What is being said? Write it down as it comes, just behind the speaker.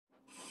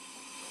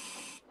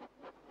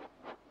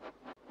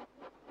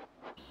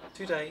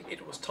Today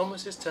it was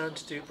Thomas's turn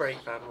to do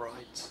brake van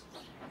rides.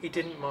 He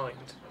didn't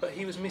mind, but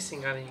he was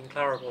missing Annie and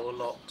Clarabel a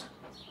lot.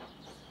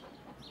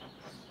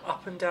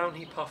 Up and down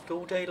he puffed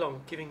all day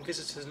long, giving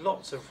visitors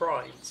lots of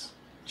rides.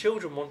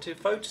 Children wanted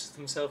photos of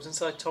themselves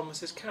inside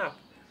Thomas's cab,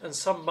 and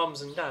some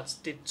mums and dads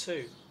did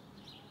too.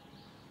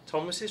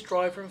 Thomas's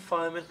driver and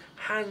fireman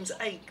hands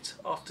ached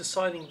after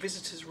signing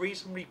visitors'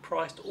 reasonably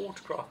priced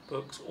autograph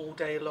books all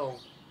day long.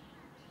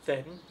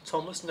 Then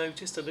Thomas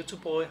noticed a little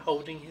boy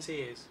holding his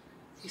ears.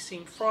 He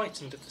seemed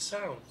frightened at the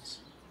sounds.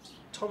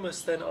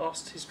 Thomas then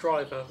asked his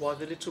driver why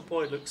the little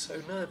boy looked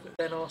so nervous,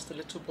 then asked the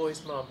little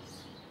boy's mum,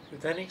 who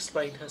then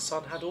explained her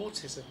son had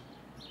autism.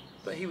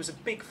 But he was a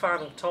big fan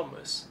of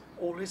Thomas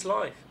all his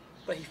life,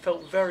 but he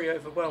felt very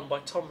overwhelmed by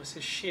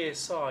Thomas's sheer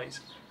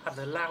size and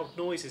the loud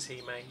noises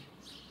he made.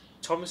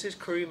 Thomas's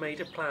crew made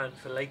a plan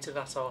for later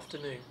that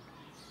afternoon.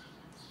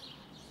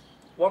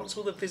 Once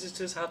all the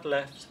visitors had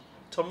left,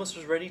 Thomas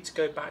was ready to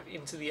go back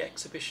into the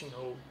exhibition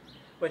hall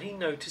when he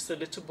noticed the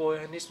little boy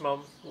and his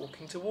mum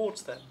walking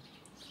towards them.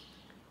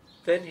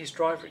 Then his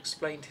driver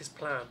explained his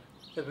plan.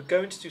 They were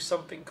going to do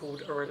something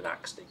called a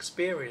relaxed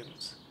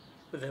experience,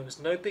 where there was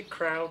no big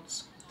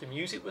crowds, the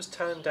music was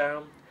turned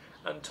down,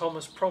 and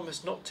Thomas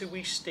promised not to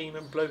wheeze steam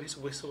and blow his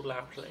whistle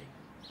loudly.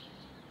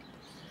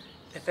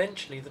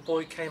 Eventually the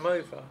boy came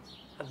over,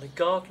 and the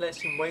guard let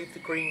him wave the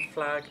green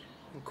flag,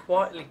 and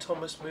quietly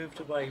Thomas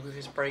moved away with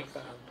his brake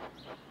van.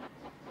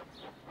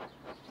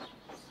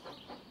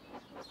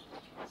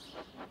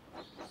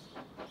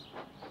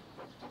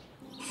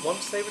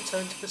 Once they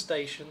returned to the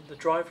station, the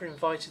driver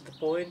invited the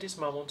boy and his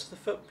mum onto the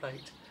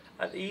footplate,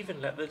 and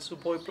even let the little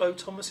boy blow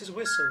Thomas's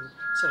whistle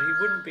so he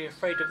wouldn't be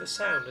afraid of the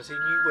sound, as he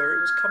knew where it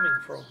was coming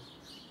from.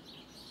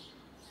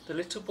 The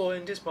little boy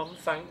and his mum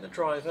thanked the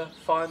driver,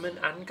 fireman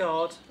and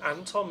guard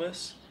and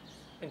Thomas,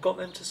 and got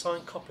them to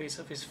sign copies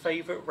of his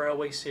favourite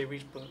Railway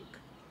Series book.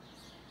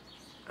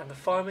 And the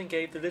fireman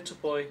gave the little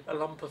boy a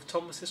lump of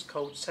Thomas's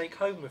coal to take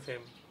home with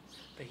him,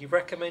 but he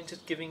recommended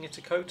giving it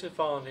a coat of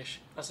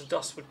varnish, as the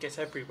dust would get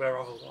everywhere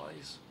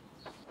otherwise.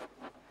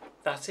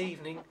 That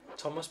evening,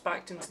 Thomas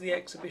backed into the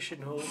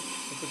exhibition hall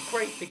with a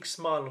great big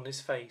smile on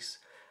his face.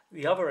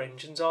 The other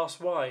engines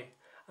asked why,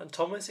 and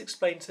Thomas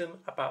explained to them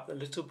about the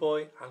little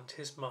boy and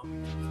his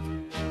mum.